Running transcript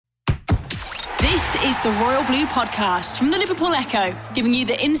This is the Royal Blue Podcast from the Liverpool Echo, giving you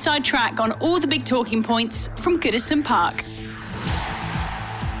the inside track on all the big talking points from Goodison Park.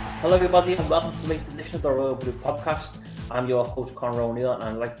 Hello everybody and welcome to the latest edition of the Royal Blue Podcast. I'm your host Conor O'Neill and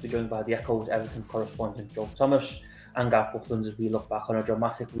I'd like to be joined by the Echo's Everton correspondent Joe Thomas and Gareth Buckland as we look back on a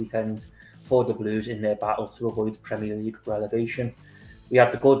dramatic weekend for the Blues in their battle to avoid Premier League relegation. We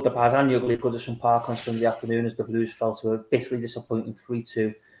had the good, the bad and the ugly at Goodison Park on Sunday afternoon as the Blues fell to a bitterly disappointing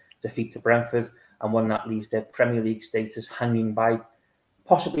 3-2 defeat to Brentford, and one that leaves their Premier League status hanging by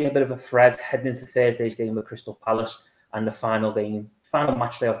possibly a bit of a thread heading into Thursday's game with Crystal Palace and the final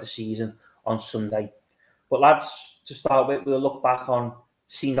match day of the season on Sunday. But lads, to start with, we'll look back on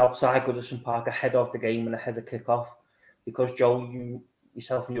scenes outside Goodison Park ahead of the game and ahead of kick-off, because Joe,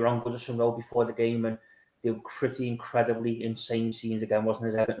 yourself and you were on Goodison Road before the game, and they were pretty incredibly insane scenes again,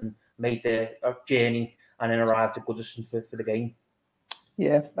 wasn't it? Everton made their journey and then arrived at Goodison for the game.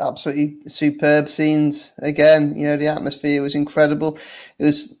 Yeah, absolutely superb scenes. Again, you know, the atmosphere was incredible. It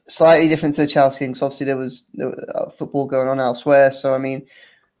was slightly different to the Chelsea game because obviously there was football going on elsewhere. So, I mean,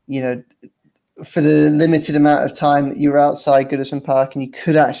 you know, for the limited amount of time that you were outside Goodison Park and you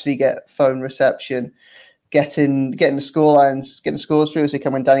could actually get phone reception, getting the scorelines, getting the scores through, as they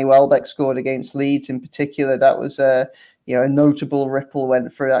come when Danny Welbeck scored against Leeds in particular, that was a notable ripple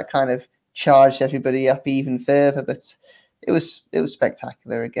went through that, kind of charged everybody up even further. But it was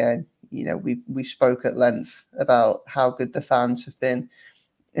spectacular again. You know, we spoke at length about how good the fans have been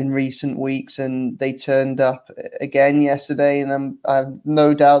in recent weeks, and they turned up again yesterday, and I have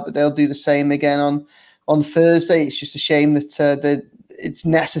no doubt that they'll do the same again on Thursday. It's just a shame that it's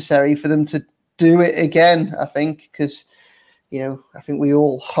necessary for them to do it again, I think, because, you know, I think we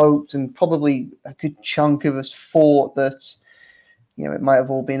all hoped, and probably a good chunk of us thought that, you know, it might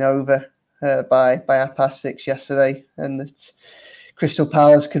have all been over by 6:30 yesterday, and that Crystal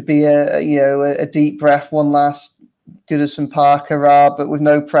Palace could be a deep breath, one last Goodison Park hurrah, but with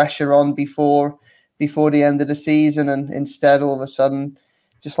no pressure on before the end of the season. And instead, all of a sudden,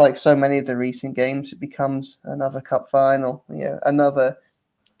 just like so many of the recent games, it becomes another cup final, another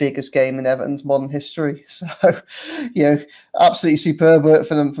biggest game in Everton's modern history. So, you know, absolutely superb work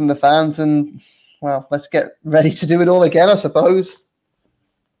for them from the fans, and well, let's get ready to do it all again, I suppose.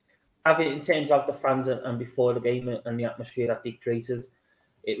 In terms of the fans and before the game and the atmosphere that they created,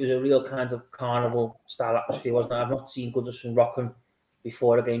 it was a real kind of carnival-style atmosphere, wasn't it? I've not seen Goodison rocking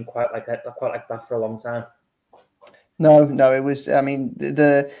before a game quite like that for a long time. No, it was. I mean,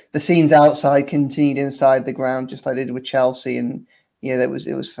 the scenes outside continued inside the ground, just like they did with Chelsea, and yeah, it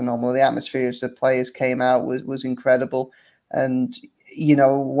was phenomenal. The atmosphere as the players came out was incredible, and you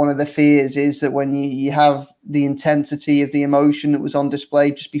know, one of the fears is that when you have the intensity of the emotion that was on display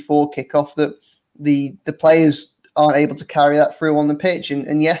just before kickoff, that the players aren't able to carry that through on the pitch.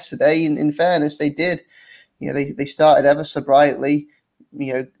 And yesterday, in fairness, they did. You know, they started ever so brightly.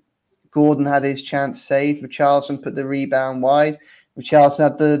 You know, Gordon had his chance saved. Richarlison put the rebound wide. Richarlison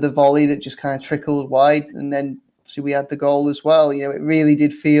had the volley that just kind of trickled wide, and then obviously we had the goal as well. You know, it really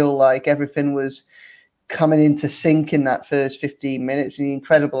did feel like everything was coming into sync in that first 15 minutes, in the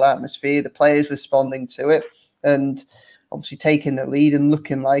incredible atmosphere, the players responding to it, and obviously taking the lead and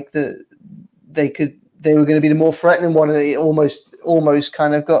looking like they were going to be the more threatening one, and it almost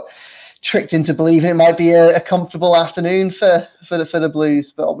kind of got tricked into believing it might be a comfortable afternoon for the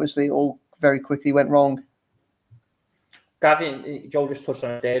Blues, but obviously it all very quickly went wrong. Gavin, Joe just touched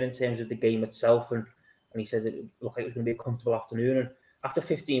on it there in terms of the game itself, and he said it looked like it was going to be a comfortable afternoon, and after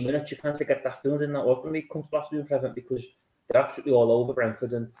 15 minutes, you kind of get that feeling that was going to be a comfortable afternoon for Everton, because they're absolutely all over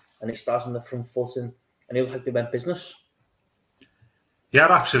Brentford, and they started on the front foot, and it looked like they went business. Yeah,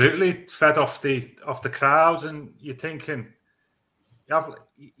 absolutely. Fed off the crowd, and you're thinking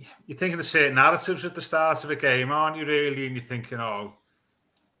of certain narratives at the start of a game, aren't you? Really, and you're thinking,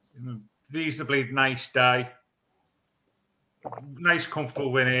 reasonably nice day, nice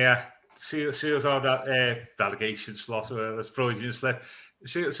comfortable win here. Seals our relegation slot, or that's Freudian slip.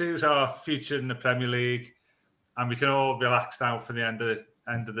 Seals our future in the Premier League, and we can all relax now for the end of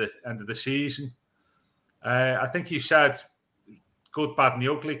the season. I think you said good, bad, and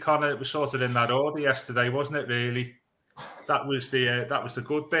the ugly, Connor. It was sort of in that order yesterday, wasn't it? Really, that was the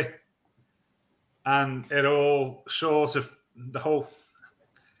good bit, and it all sort of the whole.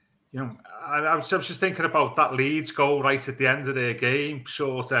 You know, I was just thinking about that Leeds goal right at the end of their game,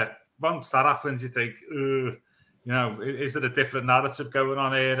 sort of. Once that happens, you think, you know, is there a different narrative going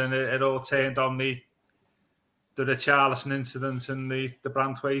on here? And it all turned on the Richarlison incident and the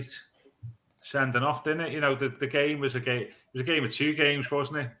Branthwaite sending off, didn't it? You know, the game was a game. It was a game of two games,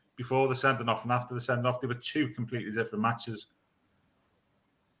 wasn't it? Before the sending off and after the sending off, they were two completely different matches.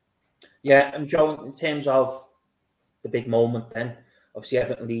 Yeah, and Joe, in terms of the big moment then, obviously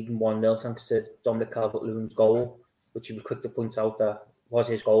Everton leading 1-0 thanks to Dominic Calvert-Lewin's goal, which he was quick to point out that was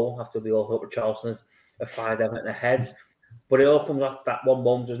his goal after we all thought Richarlison had fired Everton ahead. But it all comes back to that one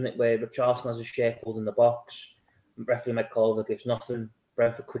moment, doesn't it, where Richarlison has a share pulled in the box, referee Mike Culver gives nothing,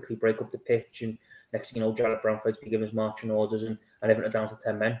 Brentford quickly break up the pitch, and next thing you know, Jared Bamford's be giving his marching orders, and Everton are down to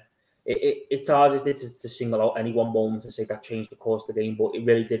 10 men. It's hard as it is to single out any one moment and say that changed the course of the game, but it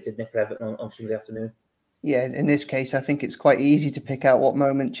really did for Everton on Sunday afternoon. Yeah, in this case, I think it's quite easy to pick out what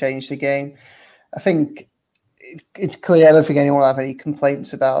moment changed the game. I think it's clear. I don't think anyone will have any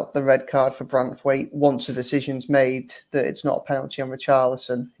complaints about the red card for Branthwaite once the decision's made that it's not a penalty on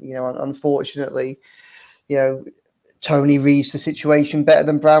Richarlison. Unfortunately, Tony reads the situation better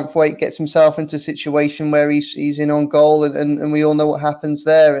than Branthwaite, gets himself into a situation where he's in on goal, and we all know what happens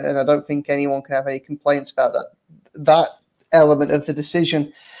there. And I don't think anyone can have any complaints about that element of the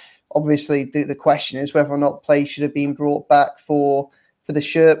decision. Obviously, the question is whether or not play should have been brought back for the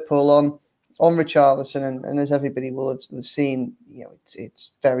shirt pull on Richarlison. And as everybody will have seen,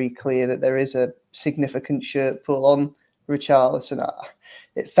 it's very clear that there is a significant shirt pull on Richarlison.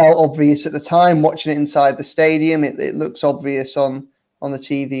 It felt obvious at the time watching it inside the stadium. It looks obvious on the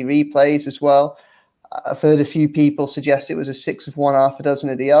TV replays as well. I've heard a few people suggest it was a 6 of one, half a dozen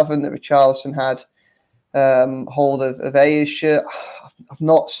of the other, and that Richarlison had hold of Ayer's shirt. I've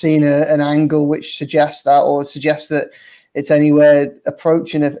not seen an angle which suggests that, or suggests that it's anywhere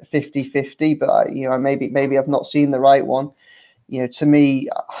approaching a 50-50, but maybe I've not seen the right one. To me,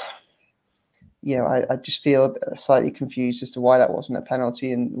 I just feel slightly confused as to why that wasn't a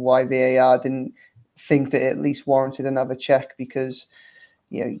penalty and why VAR didn't think that it at least warranted another check, because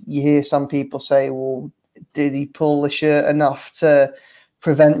you hear some people say, well, did he pull the shirt enough to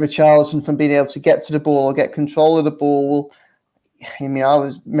prevent Richarlison from being able to get to the ball or get control of the ball?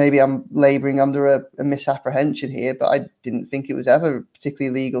 Well, I'm labouring under a misapprehension here, but I didn't think it was ever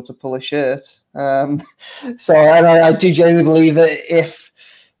particularly legal to pull a shirt. So I do genuinely believe that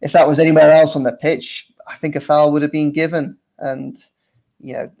if that was anywhere else on the pitch, I think a foul would have been given. And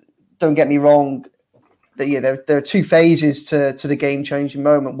don't get me wrong, there are two phases to the game-changing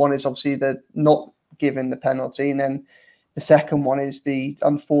moment. One is obviously the not giving the penalty, and then the second one is the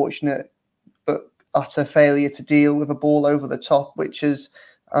unfortunate but utter failure to deal with a ball over the top, which has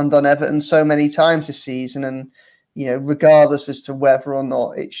undone Everton so many times this season. And, regardless as to whether or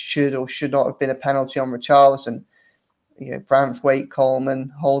not it should or should not have been a penalty on Richarlison, Branthwaite,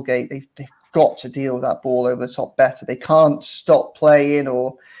 Coleman, Holgate, they've got to deal with that ball over the top better. They can't stop playing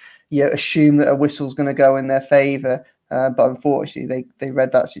or assume that a whistle's going to go in their favour. But unfortunately, they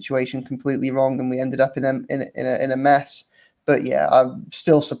read that situation completely wrong, and we ended up in a mess. But yeah, I'm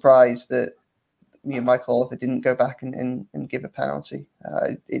still surprised that Michael Oliver didn't go back and give a penalty.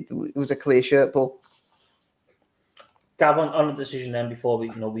 It was a clear shirt pull. Gav, on the decision then, before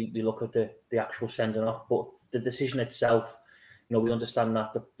we look at the actual sending off, but the decision itself, we understand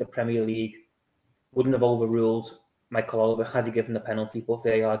that the Premier League wouldn't have overruled Michael Oliver had he given the penalty, but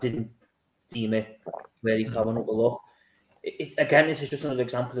VAR didn't deem it where he's going up the look. Again, this is just another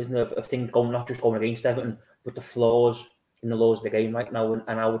example, isn't it, of things not just going against Everton, but the flaws in the laws of the game right now, and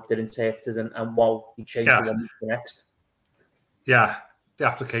how they're interpreted, and how you change the one to the next. Yeah, the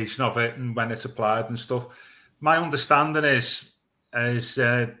application of it and when it's applied and stuff. My understanding is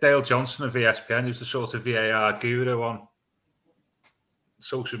Dale Johnson of ESPN, who's the sort of VAR guru on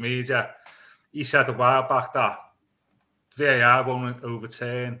social media, he said a while back that VAR won't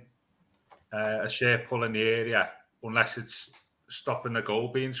overturn a share pull in the area unless it's stopping the goal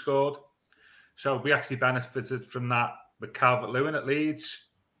being scored. So we actually benefited from that with Calvert-Lewin at Leeds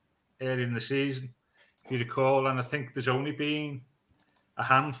early in the season, if you recall. And I think there's only been a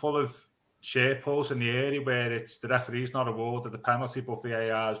handful of share pulls in the area where it's the referee's not awarded the penalty, but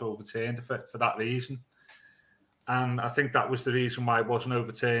VAR is overturned for that reason. And I think that was the reason why it wasn't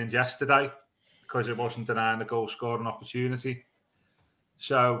overturned yesterday, because it wasn't denying a goal-scoring opportunity.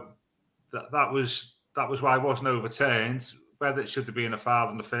 So that was why it wasn't overturned. Whether it should have been a foul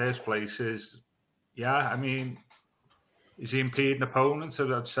in the first place is, is he impeding opponents?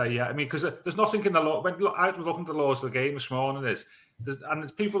 So I'd say, yeah. I mean, because there's nothing in the law. I was looking at the laws of the game this morning, there's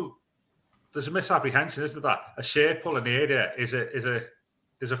a misapprehension, isn't that a share pull in the area is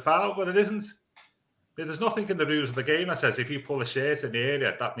a foul, but it isn't. There's nothing in the rules of the game that says if you pull a shirt in the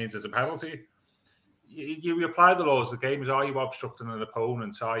area, that means there's a penalty. You apply the laws of the game. Are you obstructing an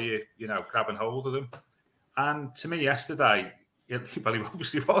opponent? Are you, grabbing hold of them? And to me, yesterday, well, he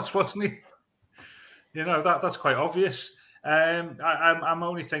obviously was, wasn't he? That's quite obvious. I'm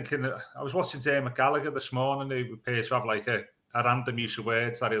only thinking that I was watching Dermot Gallagher this morning, who appears to have like a a random use of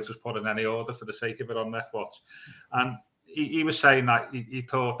words that he'll just put in any order for the sake of it on Left Watch. And he was saying that he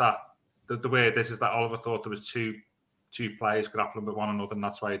thought that the way this is that Oliver thought there was two players grappling with one another, and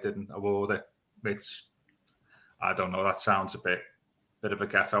that's why he didn't award it, which I don't know, that sounds a bit of a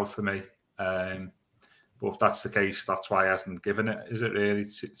get out for me. But if that's the case, that's why he hasn't given it, is it really?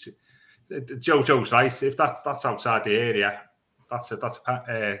 Joe's right. If that's outside the area, that's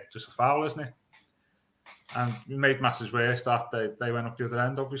just a foul, isn't it? And it made matters worse that they went up the other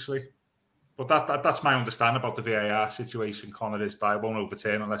end, obviously. But that's my understanding about the VAR situation, Connor, is that it won't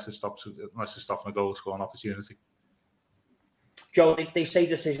overturn unless it stops a goal scoring opportunity. Joe, they say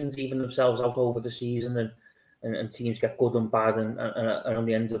decisions even themselves out over the season, and teams get good and bad and on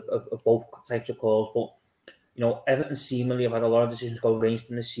the ends of both types of calls. But you know, Everton seemingly have had a lot of decisions go against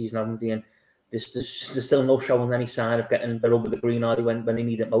them this season, haven't they? And there's still no showing any sign of getting the rub of the green, are they, when they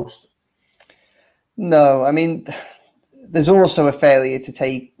need it most? No, I mean, there's also a failure to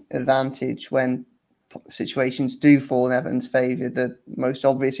take advantage when situations do fall in Everton's favour. The most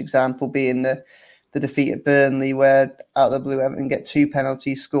obvious example being the defeat at Burnley, where out of the blue Everton get 2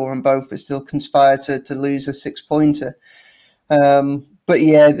 penalties, score on both, but still conspire to lose a 6-pointer. But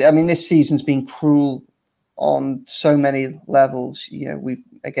yeah, I mean, this season's been cruel on so many levels. You know, we've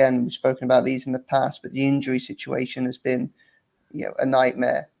spoken about these in the past, but the injury situation has been, you know, a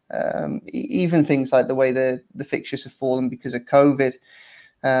nightmare. Even things like the way the fixtures have fallen because of COVID,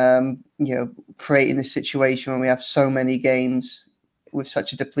 you know, creating this situation when we have so many games with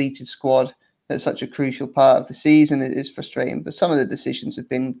such a depleted squad at such a crucial part of the season is frustrating. But some of the decisions have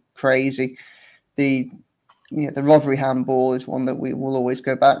been crazy. The Rodri handball is one that we will always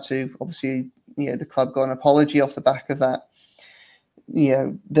go back to. Obviously, you know, the club got an apology off the back of that. You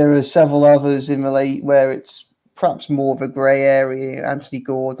know, there are several others in relate where it's perhaps more of a grey area. Anthony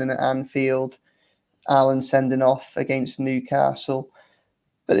Gordon at Anfield, Allen sending off against Newcastle.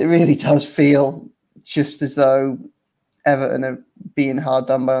 But it really does feel just as though Everton are being hard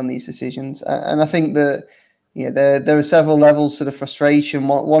done by on these decisions. And I think that, you know, there are several levels to the frustration.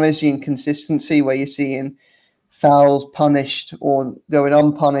 One is the inconsistency, where you're seeing fouls punished or going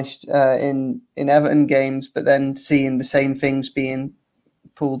unpunished in Everton games, but then seeing the same things being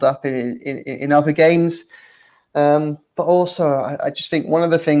pulled up in other games. But also, I just think one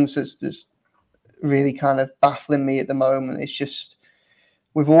of the things that's really kind of baffling me at the moment is just,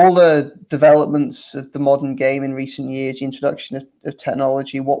 with all the developments of the modern game in recent years, the introduction of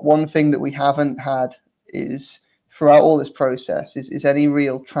technology, one thing that we haven't had is, throughout all this process, is any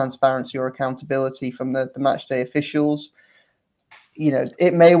real transparency or accountability from the match day officials. You know,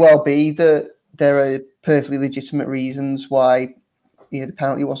 it may well be that there are perfectly legitimate reasons why, you know, the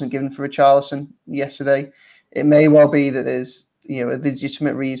penalty wasn't given for Richarlison yesterday. It may well be that there's, you know, a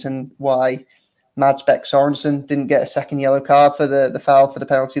legitimate reason why Mads Bech Sorensen didn't get a second yellow card for the foul for the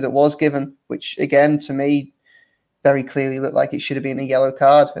penalty that was given, which again, to me, very clearly looked like it should have been a yellow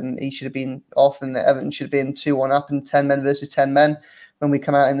card, and he should have been off, and Everton should have been 2-1 up and 10 men versus 10 men when we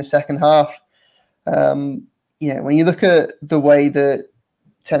come out in the second half. You know, when you look at the way that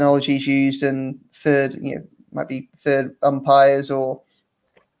technology is used and might be third umpires or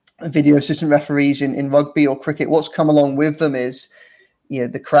video assistant referees in rugby or cricket, what's come along with them is, you know,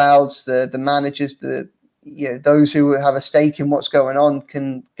 the crowds, the managers, those who have a stake in what's going on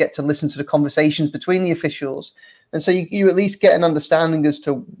can get to listen to the conversations between the officials. And so you at least get an understanding as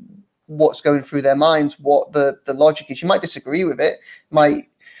to what's going through their minds, what the logic is. You might disagree with it,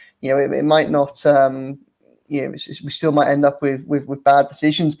 it might not, we still might end up with bad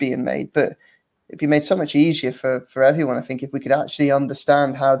decisions being made, but it'd be made so much easier for everyone, I think, if we could actually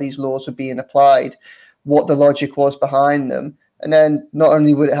understand how these laws are being applied, what the logic was behind them. And then not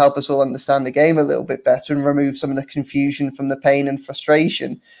only would it help us all understand the game a little bit better and remove some of the confusion from the pain and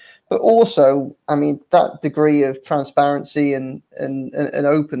frustration, but also, I mean, that degree of transparency and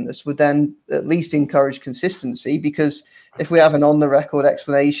openness would then at least encourage consistency, because if we have an on-the-record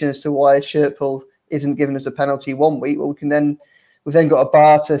explanation as to why a shirt pull isn't given as a penalty one week, well, we've then got a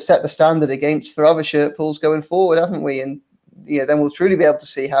bar to set the standard against for other shirt pulls going forward, haven't we? And then we'll truly be able to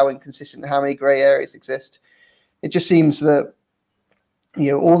see how inconsistent and how many grey areas exist. It just seems that,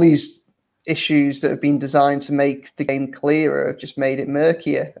 all these issues that have been designed to make the game clearer have just made it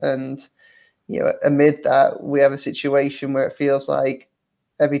murkier. And, amid that, we have a situation where it feels like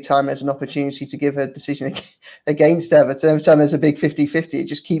every time there's an opportunity to give a decision against Everton, every time there's a big 50-50, it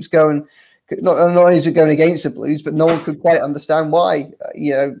just keeps going. Not only is it going against the Blues, but no one could quite understand why.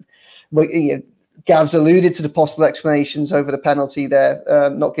 Gav's alluded to the possible explanations over the penalty there,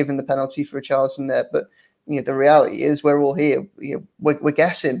 not giving the penalty for Richarlison there, but the reality is we're all here. We're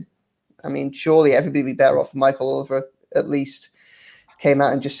guessing. I mean, surely everybody would be better off if Michael Oliver at least came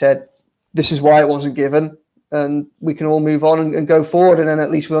out and just said, this is why it wasn't given, and we can all move on and go forward, and then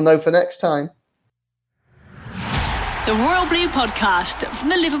at least we'll know for next time. The Royal Blue Podcast from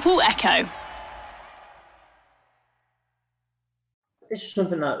the Liverpool Echo. This is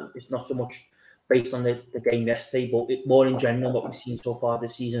something that is not so much based on the game yesterday, but more in general what we've seen so far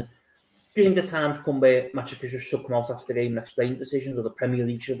this season. Do you think the time's come where match officials should come out after the game and explain decisions, or the Premier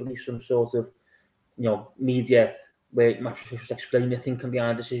League should release some sort of, media where match officials explain their thinking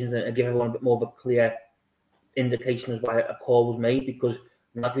behind decisions and give everyone a bit more of a clear indication as why a call was made? Because,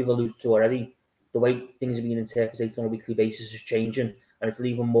 like we've alluded to already, the way things are being interpreted on a weekly basis is changing, and it's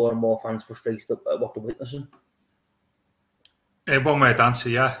leaving more and more fans frustrated at what they're witnessing. One word answer,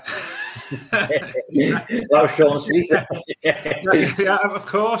 yeah. That was Sean's piece. Yeah, of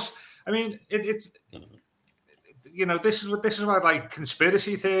course. I mean, it's this is why like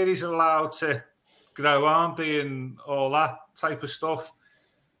conspiracy theories are allowed to grow, aren't they, and all that type of stuff.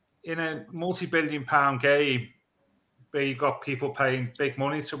 In a multi-billion-pound game where you've got people paying big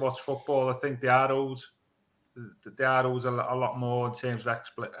money to watch football, I think they are owed a lot more in terms of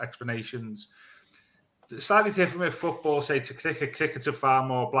explanations. Slightly different with football, say, to cricket. Cricket's a far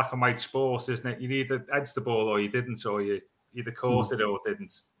more black and white sport, isn't it? You either edged the ball or you didn't, or you either caught it or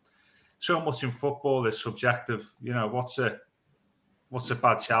didn't. So much in football is subjective. What's a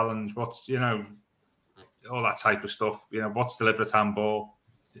bad challenge? What's, all that type of stuff. What's deliberate handball?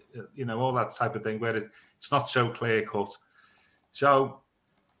 All that type of thing where it's not so clear cut. So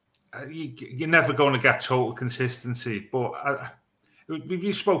you're never going to get total consistency. But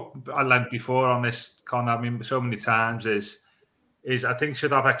you spoke at length before on this, Con. I mean, so many times is I think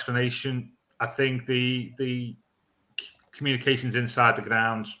should have explanation. I think the communications inside the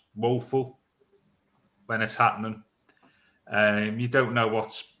ground's woeful when it's happening. You don't know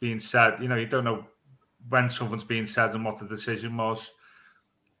what's being said. You don't know when something's being said and what the decision was.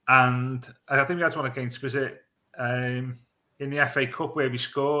 And I think we had one against, was it in the FA Cup where we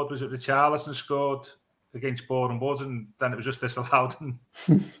scored? Was it Richarlison scored against Boreham Wood, and then it was just disallowed?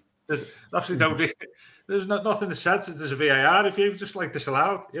 There's absolutely there's nothing said that there's a VAR if you just like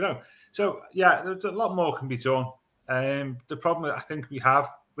disallowed, So yeah, there's a lot more can be done. The problem that I think we have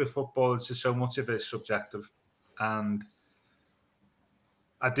with football is just so much of it is subjective, and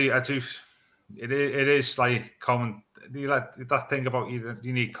I do. It is like common. That thing about you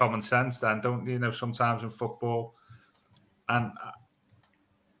need common sense, then, don't you? Sometimes in football, and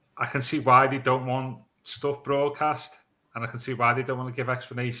I can see why they don't want stuff broadcast, and I can see why they don't want to give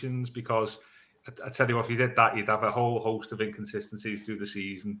explanations, because I tell you what, if you did that, you'd have a whole host of inconsistencies through the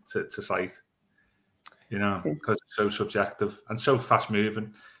season to cite, because it's so subjective and so fast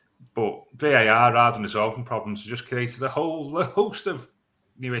moving. But VAR, rather than resolving problems, has just created a whole host of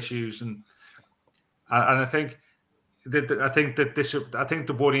new issues, and I think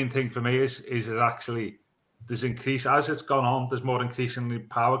the worrying thing for me is actually there's increase as it's gone on. There's more increasingly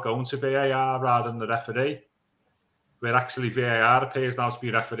power going to VAR rather than the referee, where actually VAR appears now to be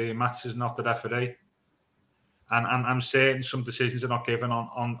referee matches, not the referee. And I'm certain some decisions are not given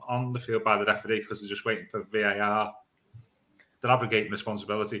on the field by the referee because they're just waiting for VAR. They're abrogating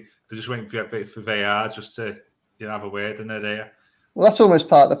responsibility. They're just waiting for VAR just to have a word in their ear. Well, that's almost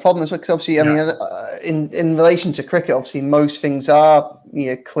part of the problem, because obviously, I mean, in relation to cricket, obviously most things are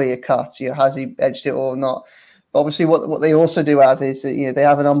clear cut. Has he edged it or not? But obviously, what they also do have is that they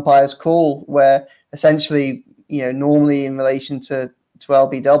have an umpire's call where essentially, normally in relation to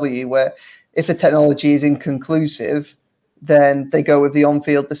LBW, where if the technology is inconclusive, then they go with the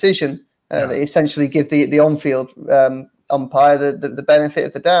on-field decision. They essentially give the on-field umpire the benefit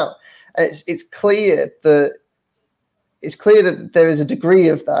of the doubt, and it's clear that. It's clear that there is a degree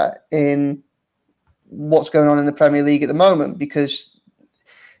of that in what's going on in the Premier League at the moment, because,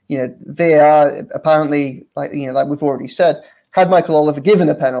 VAR apparently, like we've already said, had Michael Oliver given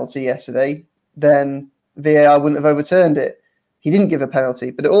a penalty yesterday, then VAR wouldn't have overturned it. He didn't give a penalty,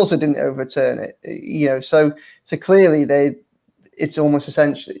 but it also didn't overturn it. So clearly it's almost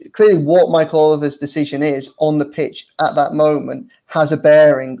essentially clearly what Michael Oliver's decision is on the pitch at that moment has a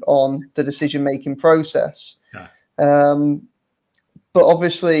bearing on the decision-making process. Yeah. But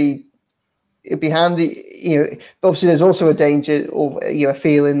obviously, it'd be handy, But obviously, there's also a danger or a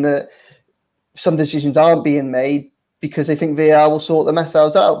feeling that some decisions aren't being made because they think VAR will sort the mess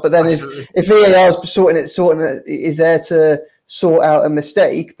out. But then if VAR is there to sort out a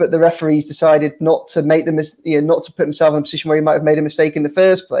mistake, but the referee's decided not to make not to put himself in a position where he might have made a mistake in the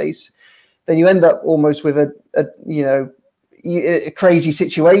first place, then you end up almost with a crazy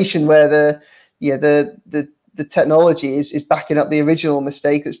situation where the technology is backing up the original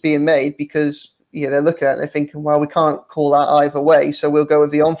mistake that's being made, because they're looking at it, they're thinking, well, we can't call that either way, so we'll go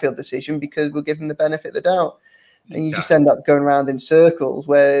with the on-field decision because we'll give them the benefit of the doubt. And you just end up going around in circles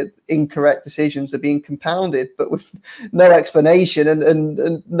where incorrect decisions are being compounded, but with no explanation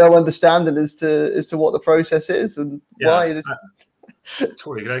and no understanding as to what the process is and why. I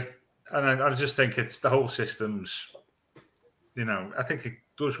totally agree. And I just think it's the whole system's, I think it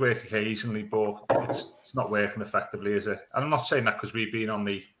does work occasionally, but it's not working effectively, is it? And I'm not saying that because we've been on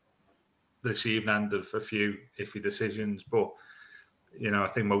the receiving end of a few iffy decisions, but, I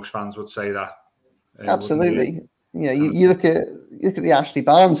think most fans would say that. Absolutely. You look at the Ashley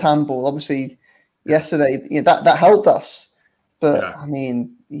Barnes handball. Obviously, yesterday, that helped us. But I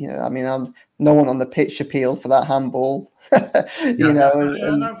mean, no one on the pitch appealed for that handball. You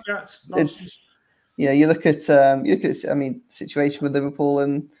look at situation with Liverpool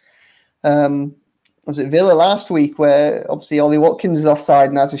and was it Villa last week where obviously Ollie Watkins is offside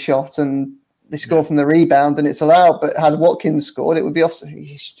and has a shot and they score from the rebound and it's allowed. But had Watkins scored, it would be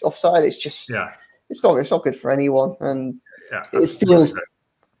offside. It's just It's not good for anyone, and it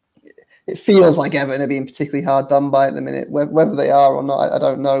feels like Everton are being particularly hard done by at the minute. Whether they are or not, I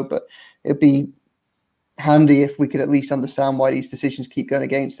don't know. But it'd be handy if we could at least understand why these decisions keep going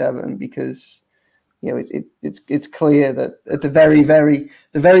against Everton, because it's clear that at the very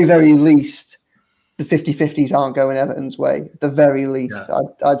least, the 50-50s aren't going Everton's way. At the very least,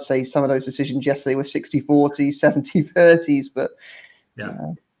 I'd say some of those decisions yesterday were 60-40s, 70-30s, but.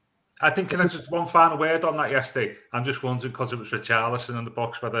 I think, can I just one final word on that yesterday? I'm just wondering, because it was Richarlison in the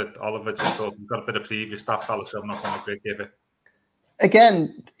box, whether Oliver just thought we've got a bit of previous that fella, so I'm not going to give it.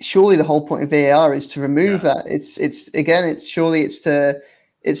 Again, surely the whole point of VAR is to remove that.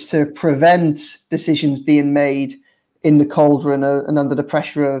 It's to prevent decisions being made in the cauldron and under the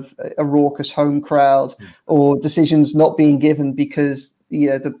pressure of a raucous home crowd, or decisions not being given because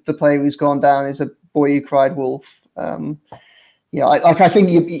the player who's gone down is a boy who cried wolf. I think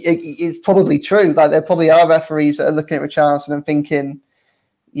it's probably true. Like, there probably are referees that are looking at Richarlison and thinking,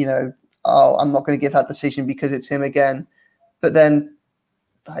 I'm not going to give that decision because it's him again. But then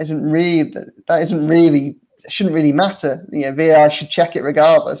that shouldn't really matter. VAR should check it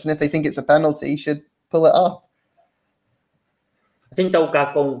regardless, and if they think it's a penalty, should pull it up. I think though,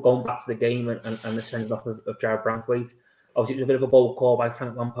 going back to the game and the send off of Jared Branthwaite, obviously it was a bit of a bold call by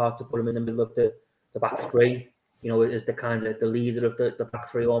Frank Lampard to put him in the middle of the back three. As the kind of the leader of the back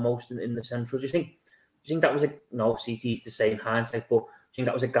three almost in the central. Do you think that was CT's to say in hindsight, but do you think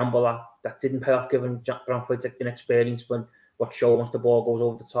that was a gamble that didn't pay off, given Jack Branthwaite's inexperience when what show once the ball goes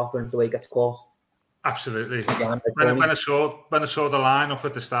over the top and the way it gets caught? Absolutely. When I saw the lineup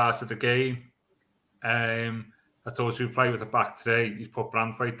at the start of the game, I thought we would play with a back three. He's put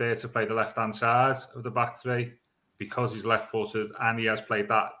Branthwaite there to play the left-hand side of the back three because he's left-footed and he has played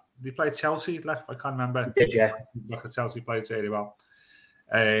that. Did he play Chelsea left? I can't remember. He did, yeah. Chelsea played really well.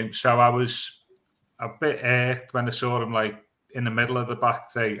 So I was a bit irked when I saw him in the middle of the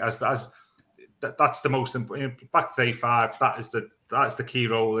back three. That's the most important. Back 3-5. That's the key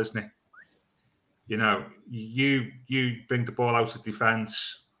role, isn't it? You bring the ball out of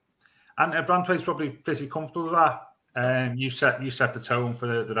defence, and Branthwaite's probably pretty comfortable with that. You set the tone for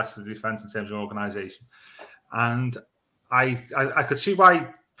the rest of the defence in terms of organisation, and I could see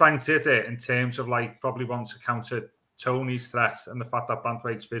why Frank did it in terms of probably wants to counter Tony's threat and the fact that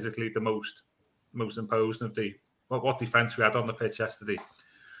Branthwaite's physically the most imposing of what defence we had on the pitch yesterday.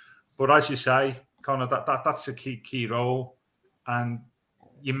 But as you say, Connor, that's a key role, and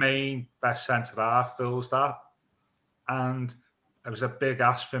your main best centre half fills that. And it was a big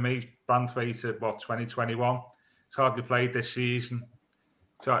ask for me. Branthwaite at 2021. It's hardly played this season.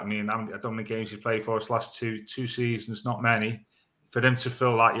 So I don't know how many games he's played for us last two seasons, not many. For him to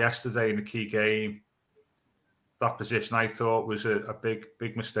fill that yesterday in a key game, that position, I thought was a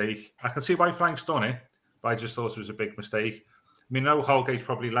big mistake. I can see why Frank's done it, but I just thought it was a big mistake. Holgate's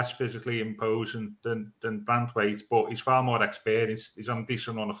probably less physically imposing than Branthwaite, but he's far more experienced. He's on a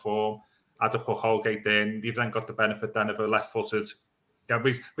decent run of form. I'd have put Holgate in. You've then got the benefit then of a left-footed. Yeah,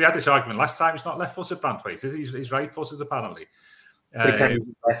 we had this argument last time. He's not left-footed, Branthwaite. He's right-footed, apparently.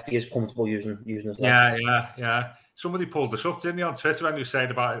 Lefty is comfortable using his left. Yeah. Somebody pulled this up, didn't he, on Twitter when he was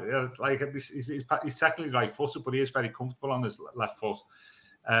saying about he's technically right-footed, but he is very comfortable on his left foot.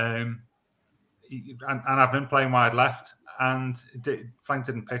 And I've been playing wide left, and Frank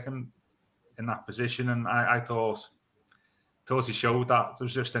didn't pick him in that position, and I thought he showed that. It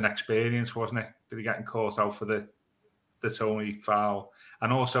was just an experience, wasn't it? That he getting caught out for the Tony foul.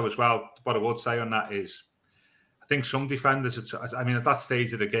 And also as well, what I would say on that is, I think some defenders, at that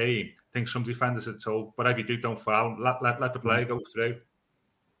stage of the game, I think some defenders are told, whatever you do, don't foul. Let the player go through.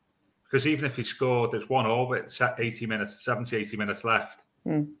 Because even if he scored, there's 1-1 with 70, 80 minutes left.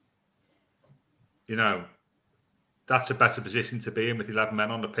 You know, that's a better position to be in with 11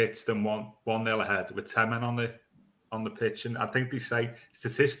 men on the pitch than 1-0 ahead with 10 men on the pitch. And I think they say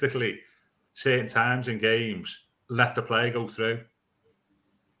statistically, certain times in games, let the play go through.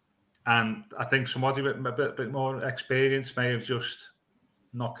 And I think somebody with a bit more experience may have just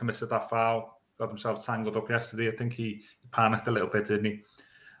not committed that foul, got himself tangled up yesterday. I think he panicked a little bit, didn't he?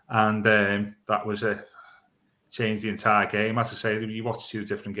 And that was changed the entire game. As I say, you watched 2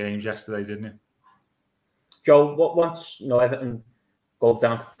 different games yesterday, didn't you? Joe, once Everton go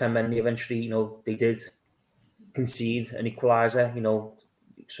down to 10 men, eventually, they did concede an equaliser.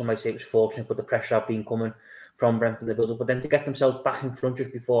 Some might say it was fortunate, but the pressure had been coming from Brentford the build-up. But then to get themselves back in front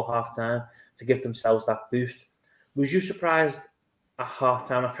just before half-time, to give themselves that boost. Was you surprised at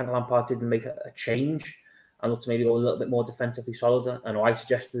half-time that Frank Lampard didn't make a change and looked to maybe go a little bit more defensively solid? I know I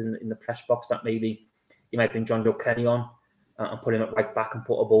suggested in the press box that maybe he might bring John Joe Kenny on and put him at right back and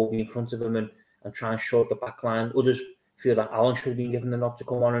put a Bowlby in front of him and try and short the back line. Others feel that Allen should have been given the nod to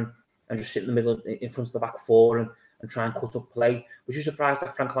come on and just sit in the middle, in front of the back four and try and cut up play. Was you surprised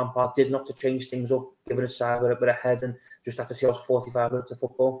that Frank Lampard did not to change things up, give it a side with a head and just had to see out 45 minutes of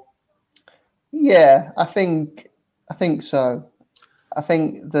football? Yeah, I think so. I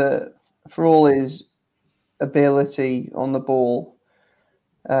think that for all his ability on the ball,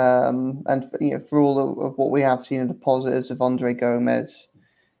 and for all of what we have seen in the positives of Andre Gomez,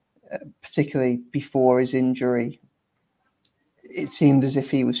 particularly before his injury, it seemed as if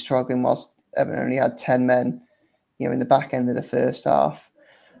he was struggling whilst Everton only had 10 men, in the back end of the first half.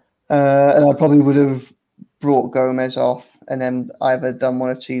 And I probably would have brought Gomez off and then either done one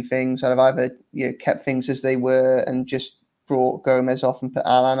or two things. I'd have either kept things as they were and just brought Gomez off and put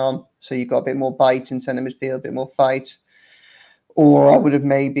Allan on, so you got a bit more bite in centre midfield, a bit more fight. Or I would have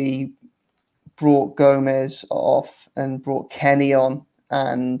maybe brought Gomez off and brought Kenny on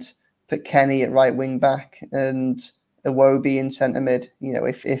and put Kenny at right wing back and Iwobi in centre mid.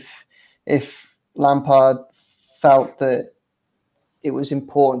 If Lampard felt that it was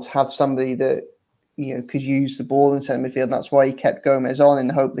important to have somebody that could use the ball in centre midfield, and that's why he kept Gomez on in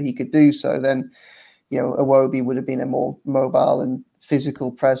the hope that he could do so, then Iwobi would have been a more mobile and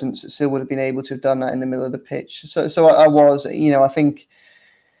physical presence that still would have been able to have done that in the middle of the pitch. So I was, I think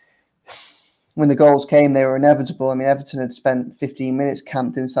when the goals came, they were inevitable. I mean, Everton had spent 15 minutes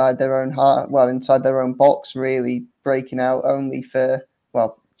camped inside their own inside their own box, really breaking out only for,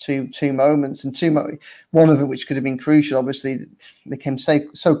 two moments, and one of it which could have been crucial. Obviously, they came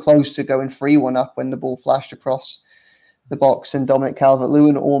so close to going 3-1 up when the ball flashed across the box and Dominic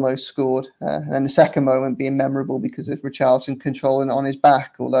Calvert-Lewin almost scored. And then the second moment being memorable because of Richarlison controlling it on his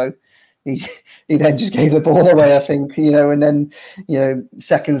back, although he then just gave the ball away, I think, and then,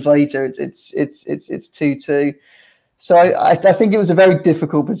 seconds later it's 2-2. So I think it was a very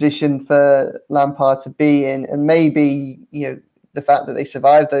difficult position for Lampard to be in, and maybe, the fact that they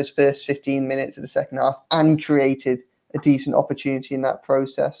survived those first 15 minutes of the second half and created a decent opportunity in that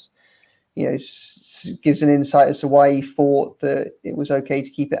process, gives an insight as to why he thought that it was okay to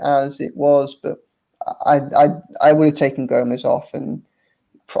keep it as it was. But I would have taken Gomez off, and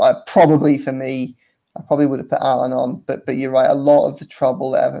probably for me, I probably would have put Allan on. But you're right, a lot of the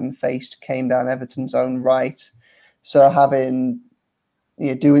trouble that Everton faced came down Everton's own right. So having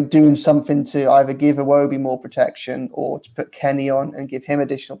doing something to either give Iwobi more protection or to put Kenny on and give him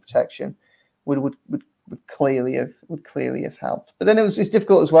additional protection would clearly have helped. But then it's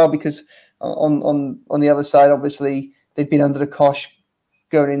difficult as well because on the other side, obviously they'd been under the cosh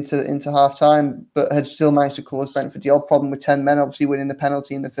going into half time, but had still managed to cause Brentford the odd problem with 10 men, obviously winning the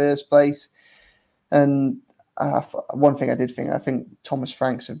penalty in the first place. And one thing I think Thomas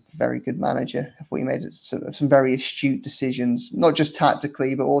Frank's a very good manager. I thought he made some very astute decisions, not just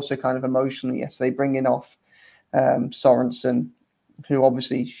tactically, but also kind of emotionally. Yesterday, bringing off Sorensen, who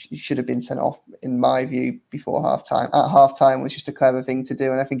obviously should have been sent off, in my view, before half-time. At half-time was just a clever thing to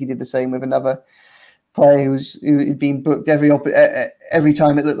do, and I think he did the same with another player who'd been booked every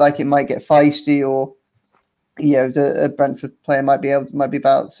time it looked like it might get feisty, or the Brentford player might be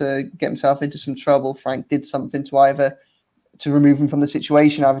about to get himself into some trouble. Frank did something to remove him from the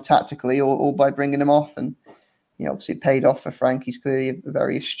situation, either tactically or by bringing him off, and obviously it paid off for Frank. He's clearly a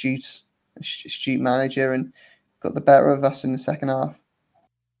very astute manager and got the better of us in the second half.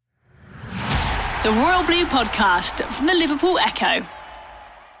 The Royal Blue Podcast from the Liverpool Echo.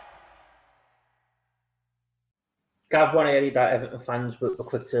 Gav, one area that Everton fans were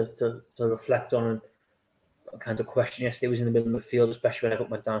quick to reflect on and kind of question yesterday was in the middle of the field, especially when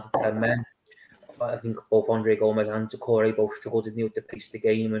Everton went down to 10 men. I think both Andre Gomez and Doucouré both struggled with the pace of the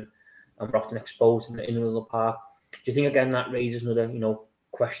game, and we're often exposed in the middle of the park. Do you think again that raises another,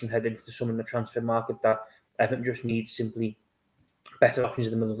 question headed into some in the transfer market, that Everton just needs simply better options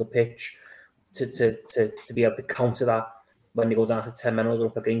in the middle of the pitch to be able to counter that when they go down to 10 men or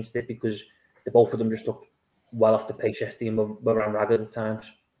up against it, because the both of them just looked well off the pace yesterday and were around ragged at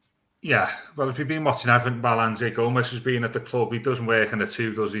times. Yeah, well, if you've been watching Everton while Andre Gomez has been at the club, he doesn't work in a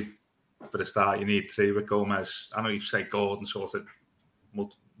two, does he? For the start, you need three with Gomez. I know you say Gordon sort of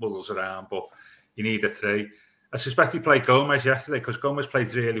muddles around, but you need a three. I suspect he played Gomez yesterday because Gomez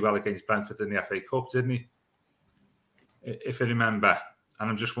played really well against Brentford in the FA Cup, didn't he? If you remember. And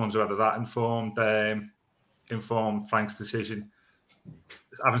I'm just wondering whether that informed Frank's decision.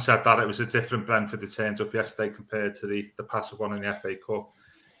 Having said that, it was a different Brentford that turned up yesterday compared to the passive one in the FA Cup.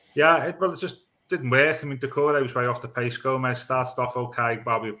 Yeah, it just didn't work. I mean, Decore was way off the pace. Gomez started off okay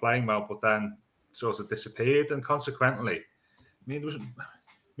while we were playing well, but then sort of disappeared. And consequently, I mean,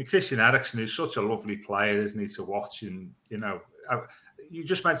 Christian Eriksen, who's such a lovely player, isn't he, to watch? And, you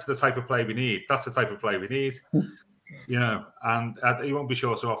just mentioned the type of play we need. That's the type of play we need, and he won't be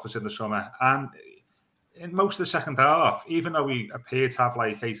short of offers in the summer. And in most of the second half, even though we appeared to have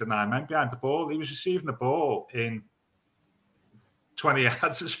like 8 or 9 men behind the ball, he was receiving the ball in 20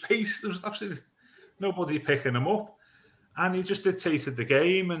 yards of space. There was absolutely nobody picking him up. And he just dictated the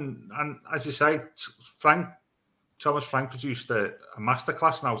game. And as you say, Thomas Frank produced a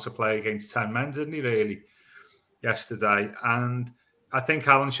masterclass now to play against 10 men, didn't he, really, yesterday? And I think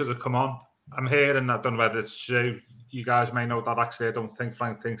Alan should have come on. I'm hearing, I don't know whether it's true, you guys may know that actually I don't think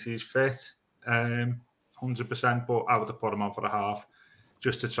Frank thinks he's fit 100%, but I would have put him on for a half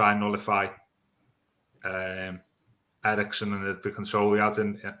just to try and nullify Eriksen and the control he had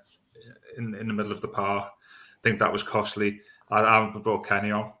in the middle of the park. I think that was costly. I would have brought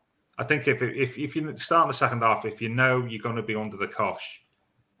Kenny on. I think if you start in the second half, if you know you're going to be under the cosh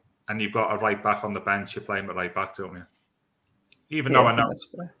and you've got a right back on the bench, you're playing with right back, don't you? Even though I know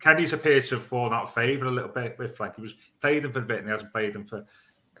Kenny's appears to have fallen out of favour a little bit with Frank. He played him for a bit and he hasn't played him for...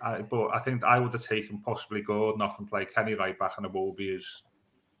 but I think I would have taken possibly Gordon off and played Kenny right back and Iwobi as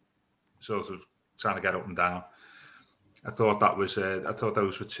sort of trying to get up and down. I thought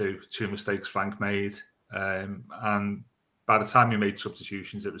those were two mistakes Frank made. And by the time he made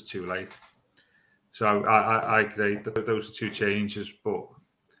substitutions, it was too late. So I agree that those are two changes, but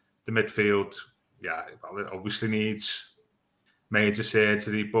the midfield, it obviously needs major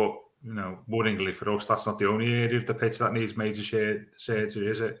surgery, but worryingly for us, that's not the only area of the pitch that needs major surgery,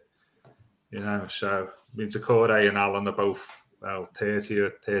 is it? So I mean, Decore and Alan are both 30 or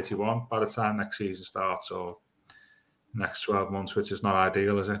 31 by the time next season starts, or next 12 months, which is not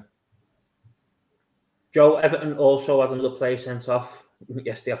ideal, is it? Joe, Everton also had another player sent off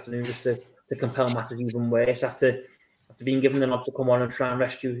yesterday afternoon just to compel matters even worse after being given the nod to come on and try and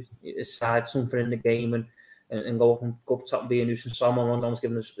rescue his side, something in the game, and go up top and be a nuisance. Someone Rondon was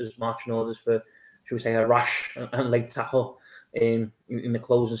given his marching orders for, should we say, a rash and late tackle in the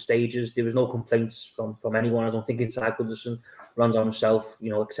closing stages. There was no complaints from anyone, I don't think, inside Goodison. Rondon himself,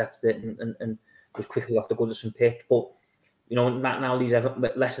 accepted it and was quickly off the Goodison pitch. But now these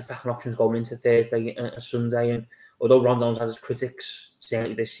less attacking options going into Thursday and Sunday, and although Rondon's has his critics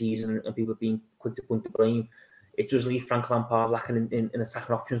certainly this season and people being quick to point the blame, it does leave Frank Lampard lacking in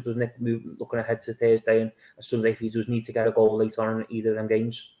attacking options, doesn't it? Looking ahead to Thursday and Sunday, if he does need to get a goal later on in either of them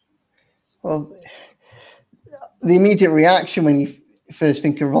games. Well, the immediate reaction when you first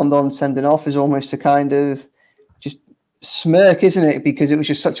think of Rondon sending off is almost a kind of just smirk, isn't it? Because it was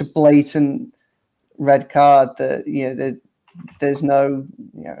just such a blatant red card that there's no,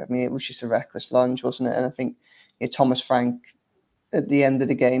 it was just a reckless lunge, wasn't it? And I think Thomas Frank at the end of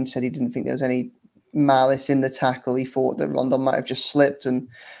the game said he didn't think there was any malice in the tackle. He thought that Rondon might have just slipped, and I'm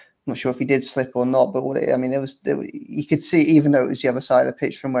not sure if he did slip or not. But you could see, even though it was the other side of the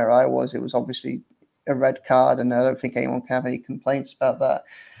pitch from where I was, it was obviously a red card, and I don't think anyone can have any complaints about that.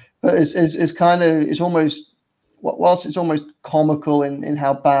 But it's almost, whilst it's almost comical in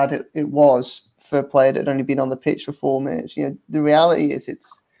how bad it was for a player that had only been on the pitch for 4 minutes, the reality is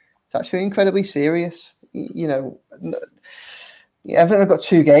it's actually incredibly serious. Everton have got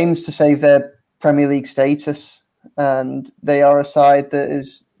 2 games to save their Premier League status, and they are a side that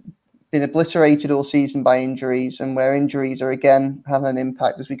has been obliterated all season by injuries, and where injuries are again having an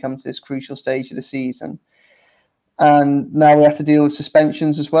impact as we come to this crucial stage of the season. And now we have to deal with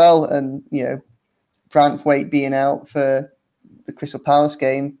suspensions as well, and Branthwaite being out for the Crystal Palace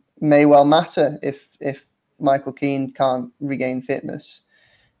game may well matter if Michael Keane can't regain fitness,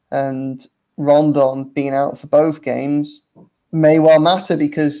 and Rondon being out for both games may well matter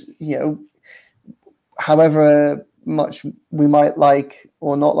because however much we might like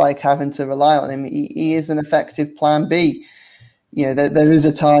or not like having to rely on him, he is an effective plan B. There is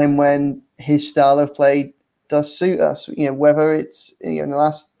a time when his style of play does suit us. Whether it's in the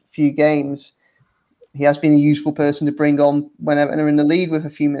last few games, he has been a useful person to bring on whenever they're in the lead with a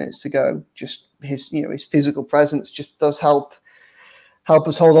few minutes to go. Just his physical presence just does help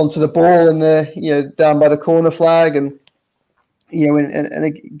us hold on to the ball and down by the corner flag and and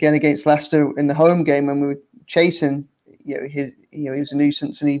again against Leicester in the home game when we were chasing, he was a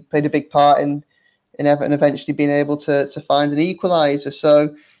nuisance and he played a big part in Everton eventually being able to find an equaliser.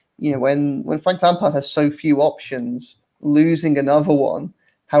 So, when Frank Lampard has so few options, losing another one,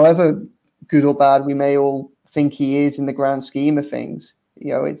 however good or bad we may all think he is in the grand scheme of things,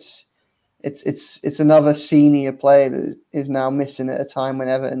 it's another senior player that is now missing at a time when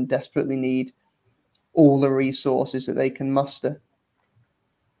Everton desperately need all the resources that they can muster.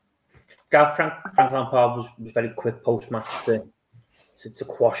 Frank Lampard was very quick post-match to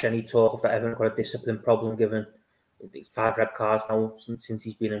quash any talk of that Everton got a discipline problem, given 5 red cards now since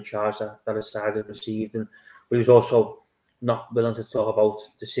he's been in charge that his side has received. And he was also not willing to talk about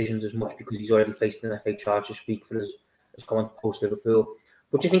decisions as much because he's already faced an FA charge this week for his comment post-Liverpool.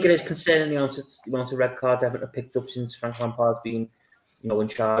 But do you think it is concerning the amount of red cards Everton have picked up since Frank Lampard's been in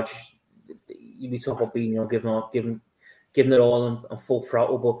charge? We talk about being giving it all and full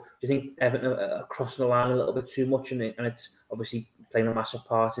throttle, but do you think Everton are crossing the line a little bit too much and it's obviously playing a massive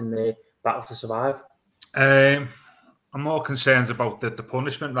part in the battle to survive? I'm more concerned about the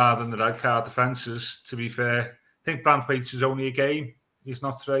punishment rather than the red card offences, to be fair. I think Branthwaite is only a game. He's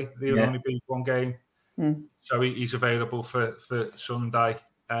not 3. He'll only be 1 game. So he's available for Sunday.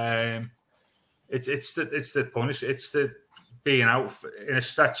 It's the punish. It's the being out in a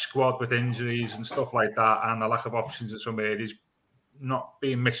stretch squad with injuries and stuff like that, and the lack of options in some areas, not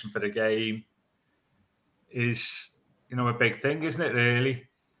being missing for the game is a big thing, isn't it? Really,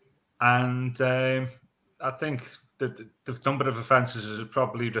 and I think that the number of offences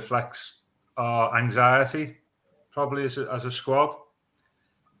probably reflects our anxiety, probably as a squad.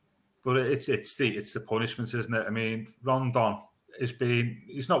 But it's the punishments, isn't it? I mean, Rondon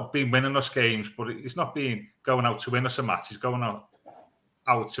he's not been winning us games, but he's not been going out to win us a match. He's going out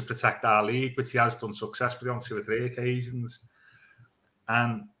to protect our league, which he has done successfully on 2 or 3 occasions.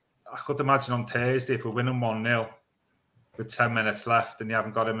 And I could imagine on Thursday, if we're winning 1-0 with 10 minutes left and you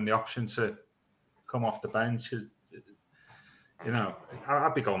haven't got him in the option to come off the bench,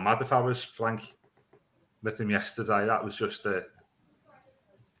 I'd be going mad if I was flank with him yesterday. That was just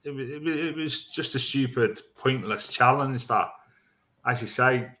it was just a stupid, pointless challenge that, as you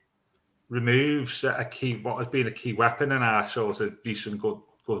say, removes what has been a key weapon in our sort of decent,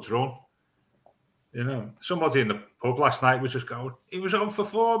 good run. Somebody in the pub last night was just going, he was on for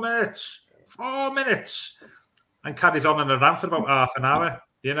 4 minutes, and carries on in a rant for about half an hour.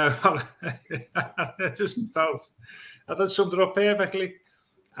 It just felt that summed it up perfectly.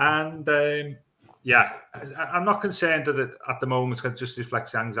 And I'm not concerned that it, at the moment, it just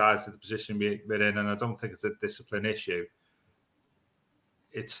reflects the anxiety of the position we're in, and I don't think it's a discipline issue.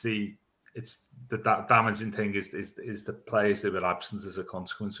 It's the damaging thing is the players that were absent as a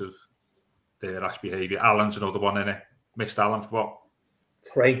consequence of their rash behaviour. Allen's another one in it. Missed Allen for what?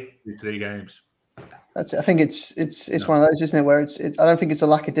 3 games. I think it's one of those, isn't it? Where I don't think it's a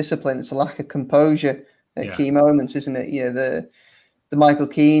lack of discipline; it's a lack of composure at key moments, isn't it? The Michael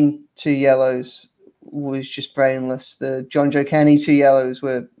Keane 2 yellows was just brainless. The John Joe Kenny 2 yellows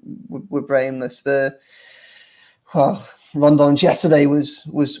were brainless. Rondon's yesterday was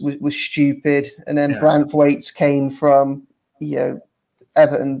stupid, and then Branthwaite's came from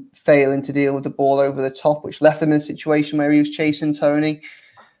Everton failing to deal with the ball over the top, which left them in a situation where he was chasing Tony,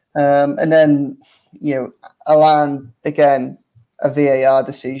 and then Alan again, a VAR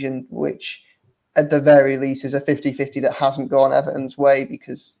decision which at the very least is a 50-50 that hasn't gone Everton's way,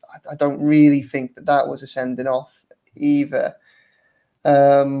 because I don't really think that was a sending off either.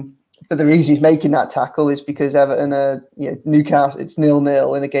 But the reason he's making that tackle is because Everton, Newcastle, it's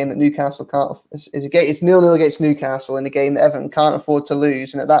 0-0 in a game that Newcastle can't. It's 0-0 against Newcastle in a game that Everton can't afford to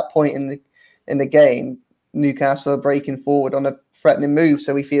lose. And at that point in the game, Newcastle are breaking forward on a threatening move,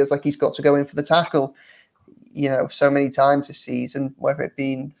 so he feels like he's got to go in for the tackle. So many times this season, whether it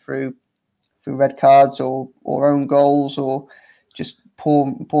been through red cards or own goals or just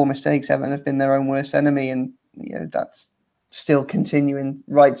poor mistakes, Everton have been their own worst enemy, and that's still continuing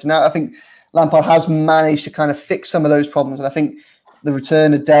right to now. I think Lampard has managed to kind of fix some of those problems, and I think the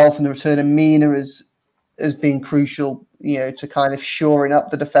return of Delph and the return of Mina has been crucial, to kind of shoring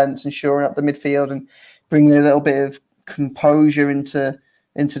up the defence and shoring up the midfield and bringing a little bit of composure into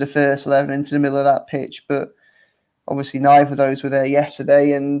the first 11, into the middle of that pitch. But obviously neither of those were there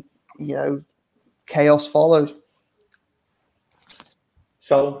yesterday, and chaos followed.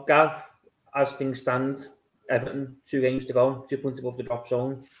 So, Gav, as things stand, Everton, 2 games to go, 2 points above the drop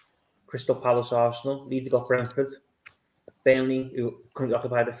zone. Crystal Palace, Arsenal, Leeds got Brentford. Burnley, who currently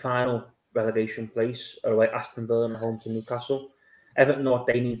occupy the final relegation place, are away Aston Villa and home to Newcastle. Everton know what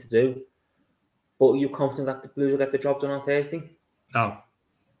they need to do. But are you confident that the Blues will get the job done on Thursday? No.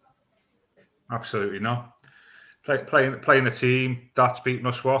 Absolutely not. Playing a team that's beaten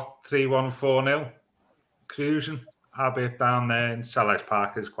us, 3-1, 4-0? Cruising. Albeit down there in Selhurst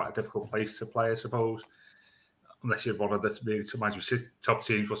Park is quite a difficult place to play, I suppose. Unless you're one of the really top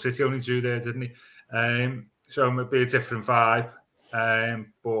teams. Well, City only drew there, didn't he? So it might be a different vibe.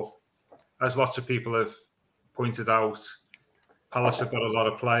 But as lots of people have pointed out, Palace have got a lot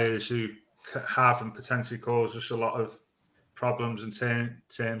of players who have and potentially cause us a lot of problems in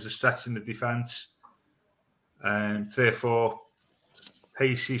terms of stretching the defence. 3 or 4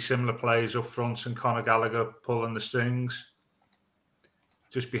 pacey, similar players up front, and Conor Gallagher pulling the strings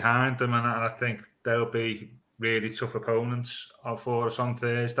just behind them. And I think they'll be really tough opponents for us on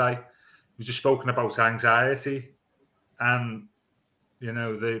Thursday. We've just spoken about anxiety and, the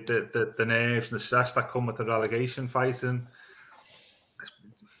nerves and the stress that come with the relegation fight. And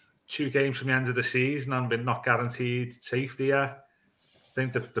 2 games from the end of the season and been not guaranteed safety yet. I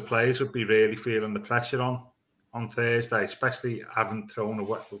think the players would be really feeling the pressure on Thursday, especially having thrown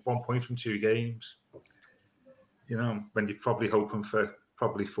away 1 point from 2 games. When you're probably hoping for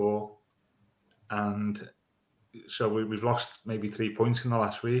probably 4. And so we've lost maybe 3 points in the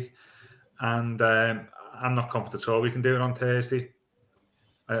last week. And I'm not confident at all we can do it on Thursday.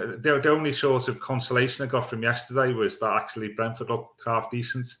 The only sort of consolation I got from yesterday was that actually Brentford looked half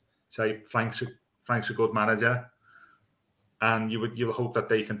decent. Say Frank's a good manager, and you'll hope that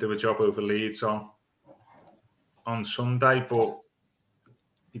they can do a job over Leeds on Sunday, but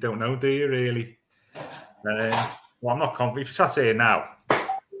you don't know, do you really? I'm not confident. If you sat here now,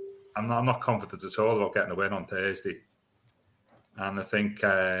 I'm not confident at all about getting a win on Thursday, and I think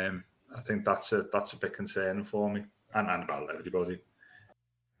that's a bit concerning for me and about everybody.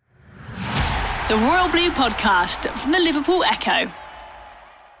 The Royal Blue Podcast from the Liverpool Echo.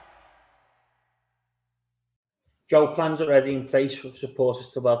 Joe, plans are already in place for supporters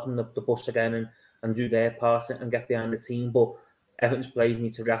to welcome the bus again and do their part and get behind the team. But Everton's players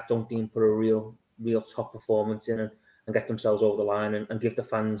need to react, don't they, and put a real top performance in and get themselves over the line and give the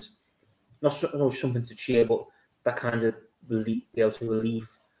fans not something to cheer, but that kind of be able to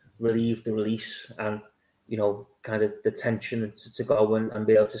relieve the release and, kind of the tension to go and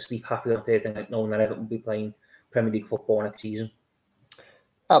be able to sleep happy on Thursday night, knowing that Everton will be playing Premier League football next season.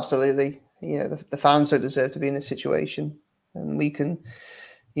 Absolutely. The fans don't deserve to be in this situation. And we can,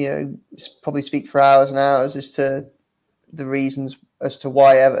 probably speak for hours and hours as to the reasons as to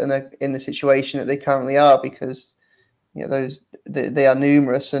why Everton are in the situation that they currently are, because, they are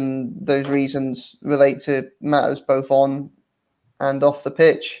numerous, and those reasons relate to matters both on and off the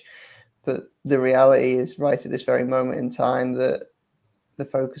pitch. But the reality is, right at this very moment in time, that the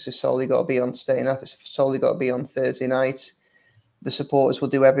focus has solely got to be on staying up. It's solely got to be on Thursday night. The supporters will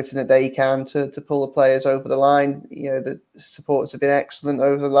do everything that they can to pull the players over the line. The supporters have been excellent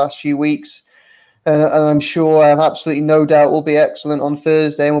over the last few weeks. And I'm sure, I have absolutely no doubt, will be excellent on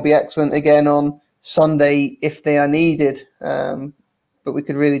Thursday and will be excellent again on Sunday if they are needed. But we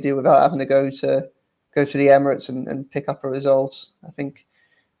could really do without having to go to the Emirates and pick up a result. I think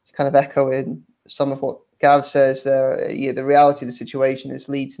kind of echoing some of what Gav says there. The reality of the situation is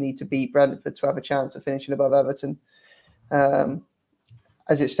Leeds need to beat Brentford to have a chance of finishing above Everton.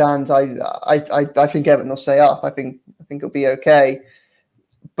 As it stands, I think Everton will stay up. I think it'll be okay,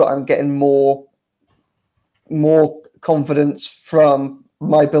 but I'm getting more confidence from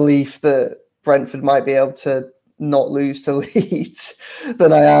my belief that Brentford might be able to not lose to Leeds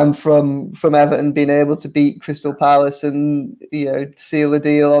than I am from Everton being able to beat Crystal Palace and seal the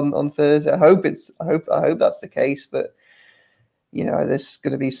deal on Thursday. I hope that's the case, but there's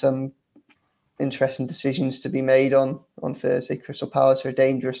going to be some interesting decisions to be made on Thursday. Crystal Palace are a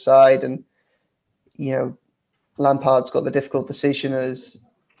dangerous side, and Lampard's got the difficult decision as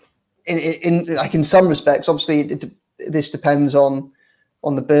in some respects. Obviously, this depends on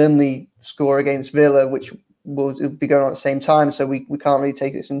the Burnley score against Villa, which will be going on at the same time, so we can't really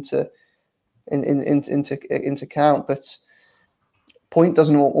take this into account. But point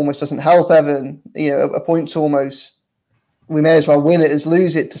almost doesn't help Everton. A point's almost, we may as well win it as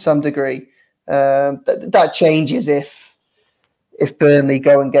lose it to some degree. That changes if Burnley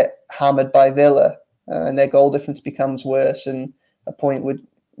go and get hammered by Villa and their goal difference becomes worse, and a point would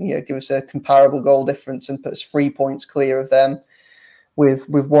give us a comparable goal difference and put us 3 points clear of them with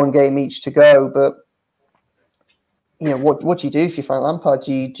one game each to go. But what do you do if you're Frank Lampard?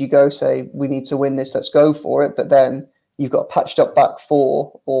 Do you go say, we need to win this, let's go for it? But then you've got a patched up back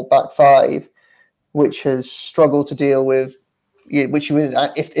four or back five, which has struggled to deal with, which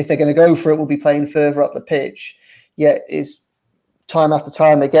if they're going to go for it, will be playing further up the pitch. Yet is time after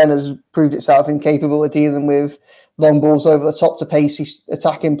time again has proved itself incapable of dealing with long balls over the top to pacey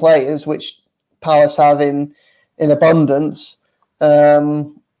attacking players, which Palace have in abundance.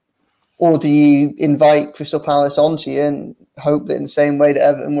 Or do you invite Crystal Palace onto you and hope that in the same way that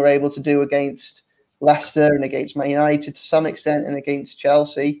Everton were able to do against Leicester and against Man United to some extent and against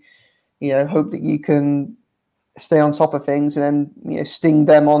Chelsea, hope that you can stay on top of things and then sting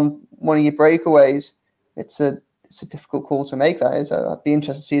them on one of your breakaways? It's a difficult call to make, that is. I'd be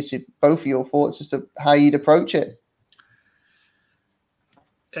interested to see both of your thoughts as to how you'd approach it.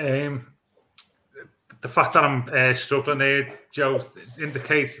 The fact that I'm struggling here, Joe,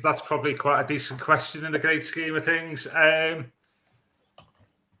 indicates that's probably quite a decent question in the great scheme of things. I'd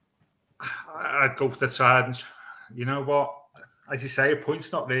go for the challenge. You know what? As you say, a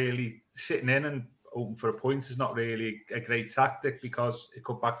point's not really sitting in and open for a point is not really a great tactic because it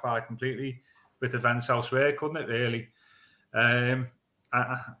could backfire completely with events elsewhere, couldn't it, really? I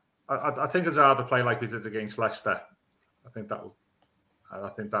think it's hard to play like we did against Leicester. I think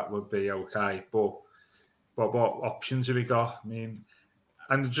that would be okay. But what options have we got? I mean,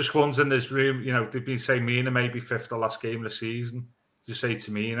 and just ones in this room, they've been saying Mina maybe fifth the last game of the season. Just say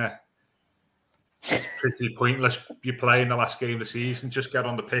to Mina, it's pretty pointless. You play in the last game of the season. Just get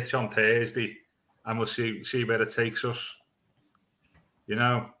on the pitch on Thursday, and we'll see where it takes us.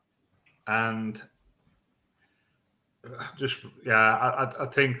 And just I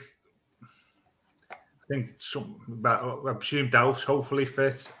think some. I presume Delph's hopefully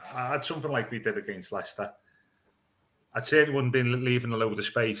fit. I had something like we did against Leicester. I'd certainly wouldn't be leaving a load of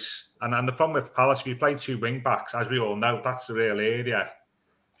space. And the problem with Palace, if you play two wing backs, as we all know, that's the real area.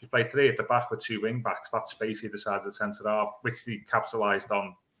 If you play three at the back with two wing backs, that's space either side of the centre half, which they capitalised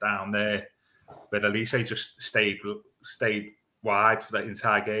on down there. But Elise just stayed wide for the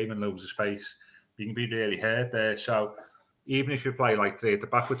entire game and loads of space. You can be really hurt there. So even if you play like three at the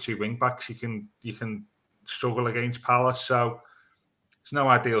back with two wing backs, you can struggle against Palace. So it's no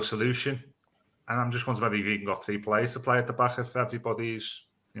ideal solution. And I'm just wondering whether you've even got three players to play at the back if everybody's,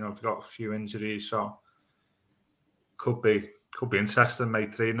 if you've got a few injuries. So could be interesting.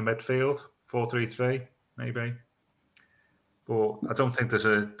 Make three in the midfield, 4-3-3 maybe. But I don't think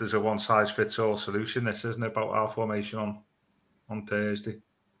there's a one size fits all solution. This isn't about our formation on Thursday.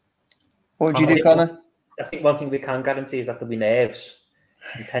 What would you do, Connor? I think one thing we can guarantee is that there'll be nerves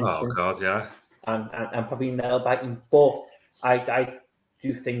and tension. Oh God, yeah. And probably nail biting. But I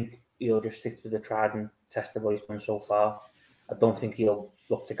do think he'll just stick to the tried and tested what he's done so far. I don't think he'll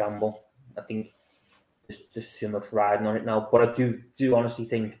look to gamble. I think there's too much riding on it now. But I do honestly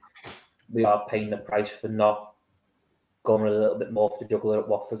think we are paying the price for not going a little bit more for the juggler at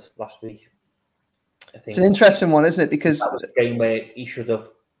Watford last week. I think it's an interesting one, isn't it? Because that was a game where he should have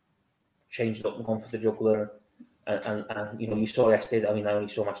changed up and gone for the juggler. And you saw yesterday, I only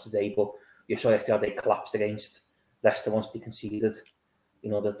saw much today, but you saw yesterday how they collapsed against Leicester once they conceded.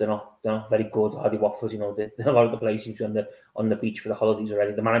 They're not very good, are they, Watford? They're a lot of the places on the beach for the holidays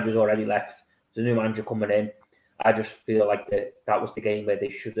already. The manager's already left. There's a new manager coming in. I just feel like that was the game where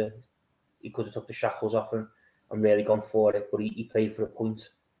he could have took the shackles off and really gone for it. But he played for a point.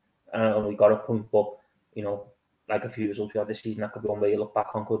 And I know he got a point, but, like a few results we had this season, that could be one way you look back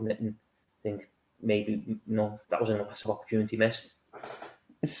on, couldn't it? And think maybe, that was a massive opportunity missed.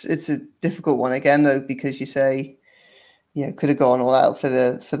 It's a difficult one again, though, because you say, could have gone all out for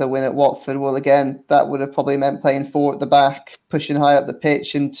the win at Watford. Well, again, that would have probably meant playing four at the back, pushing high up the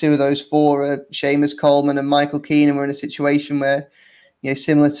pitch, and two of those four are Seamus Coleman and Michael Keane, and we're in a situation where,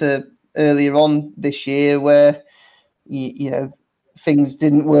 similar to earlier on this year, where things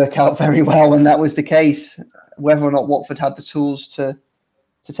didn't work out very well, and that was the case. Whether or not Watford had the tools to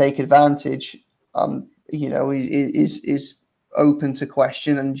take advantage, is open to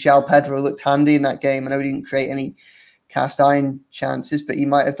question. And João Pedro looked handy in that game. I know he didn't create any cast iron chances, but he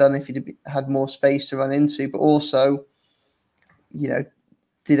might have done if he'd had more space to run into. But also,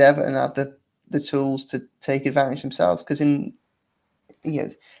 did Everton have the tools to take advantage themselves? Because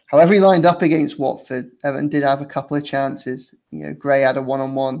however he lined up against Watford, Everton did have a couple of chances. Gray had a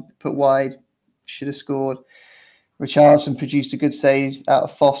one-on-one, put wide, should have scored. Richarlison produced a good save out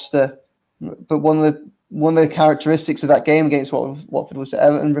of Foster. But one of the characteristics of that game against Watford was that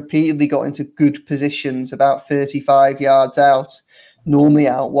Everton repeatedly got into good positions about 35 yards out normally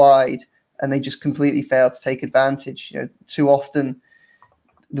out wide, and they just completely failed to take advantage. Too often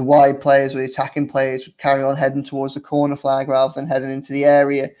the wide players or the attacking players would carry on heading towards the corner flag rather than heading into the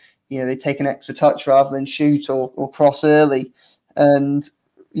area. They take an extra touch rather than shoot or cross early. And,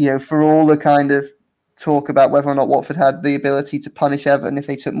 for all the kind of talk about whether or not Watford had the ability to punish Everton if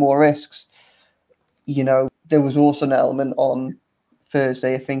they took more risks, there was also an element on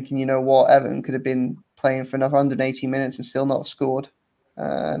Thursday of thinking, Everton could have been playing for another 180 minutes and still not have scored.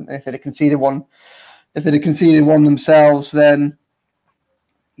 And if they'd have conceded one themselves, then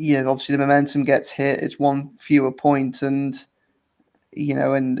obviously the momentum gets hit. It's one fewer point, and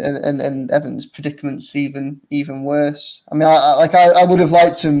and Everton's predicamen's even worse. I mean, I would have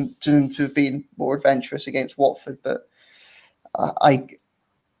liked them to have been more adventurous against Watford, but I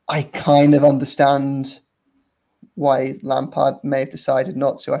kind of understand why Lampard may have decided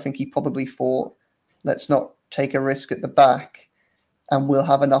not to. I think he probably thought, let's not take a risk at the back, and we'll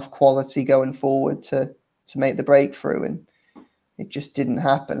have enough quality going forward to make the breakthrough. And it just didn't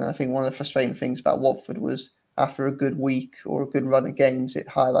happen. And I think one of the frustrating things about Watford was after a good week or a good run of games, it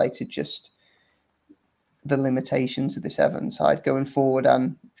highlighted just the limitations of this Everton side going forward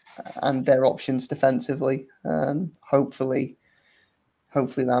and their options defensively. Hopefully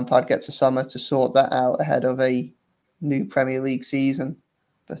Lampard gets a summer to sort that out ahead of a new Premier League season.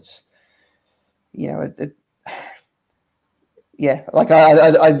 But it's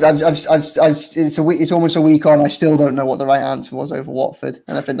almost a week on. I still don't know what the right answer was over Watford,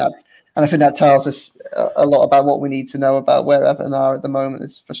 and I think that tells us a lot about what we need to know about where Everton are at the moment,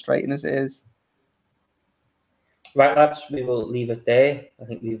 as frustrating as it is. Right, lads, we will leave it there. I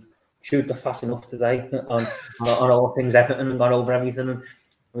think we've chewed the fat enough today on all things Everton and gone over everything. And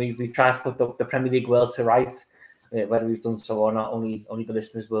we've tried to put the Premier League world to rights. Whether we've done so or not, only the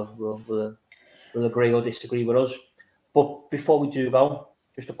listeners will agree or disagree with us. But before we do go,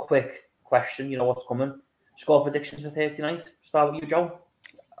 just a quick question. You know what's coming. Score predictions for Thursday night. Start with you, Joe.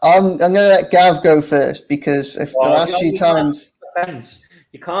 I'm going to let Gav go first, because if the last few times...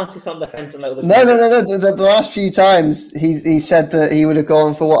 You can't sit on the fence and let other No. The last few times he said that he would have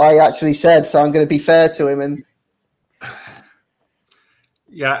gone for what I actually said, so I'm going to be fair to him. And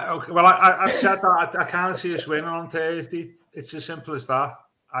yeah, okay. Well, I've said that I can't see us winning on Thursday. It's as simple as that.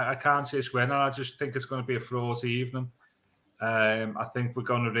 I can't see us winning. I just think it's going to be a fraught evening. I think we're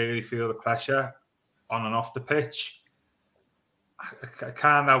going to really feel the pressure on and off the pitch. I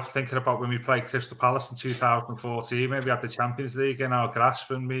can't help thinking about when we played Crystal Palace in 2014. Maybe we had the Champions League in our grasp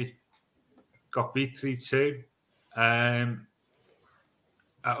when we got beat 3-2. I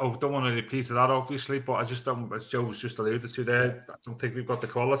don't want to repeat that, obviously, but I just don't. As Joe was just alluded to there, I don't think we've got the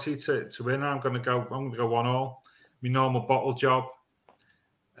quality to win. I'm going to go 1-1. My normal bottle job,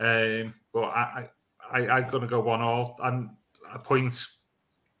 but I'm going to go 1-1, and a point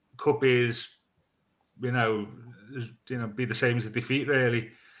could be be the same as a defeat,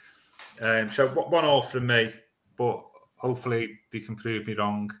 really. So 1-1 from me, but hopefully they can prove me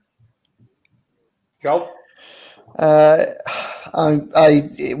wrong. Joe? It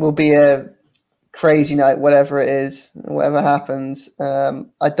will be a crazy night, whatever it is, whatever happens.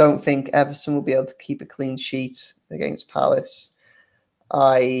 I don't think Everton will be able to keep a clean sheet against Palace.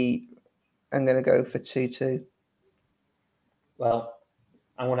 I am going to go for 2-2. Well,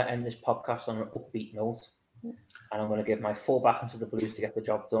 I want to end this podcast on an upbeat note, and I'm going to give my full back into the Blues to get the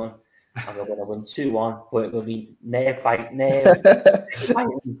job done. And we're going to win 2-1, but it will be nerve-biting,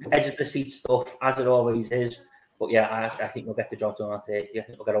 edge of the seat stuff, as it always is. But yeah, I think we'll get the job done on Thursday. I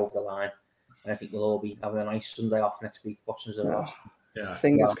think we'll get over the line, and I think we'll all be having a nice Sunday off next week watching the rest. Yeah,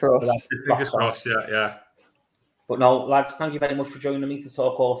 fingers crossed. Fingers crossed. Yeah. But no, lads, thank you very much for joining me to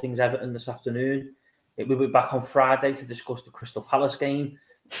talk all things Everton this afternoon. We'll be back on Friday to discuss the Crystal Palace game.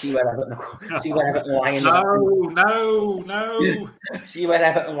 See where Everton lie in No. See where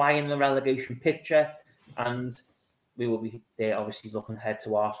Everton lie in the relegation picture, and we will be there, obviously looking ahead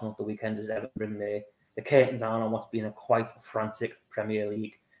to Arsenal at the weekend as Everton bring the curtain down on what's been a quite frantic Premier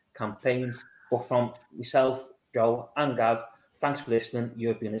League campaign. But from myself, Joe, and Gav, thanks for listening.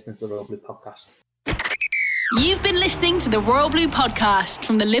 You've been listening to the Royal Blue Podcast. You've been listening to the Royal Blue Podcast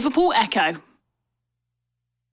from the Liverpool Echo.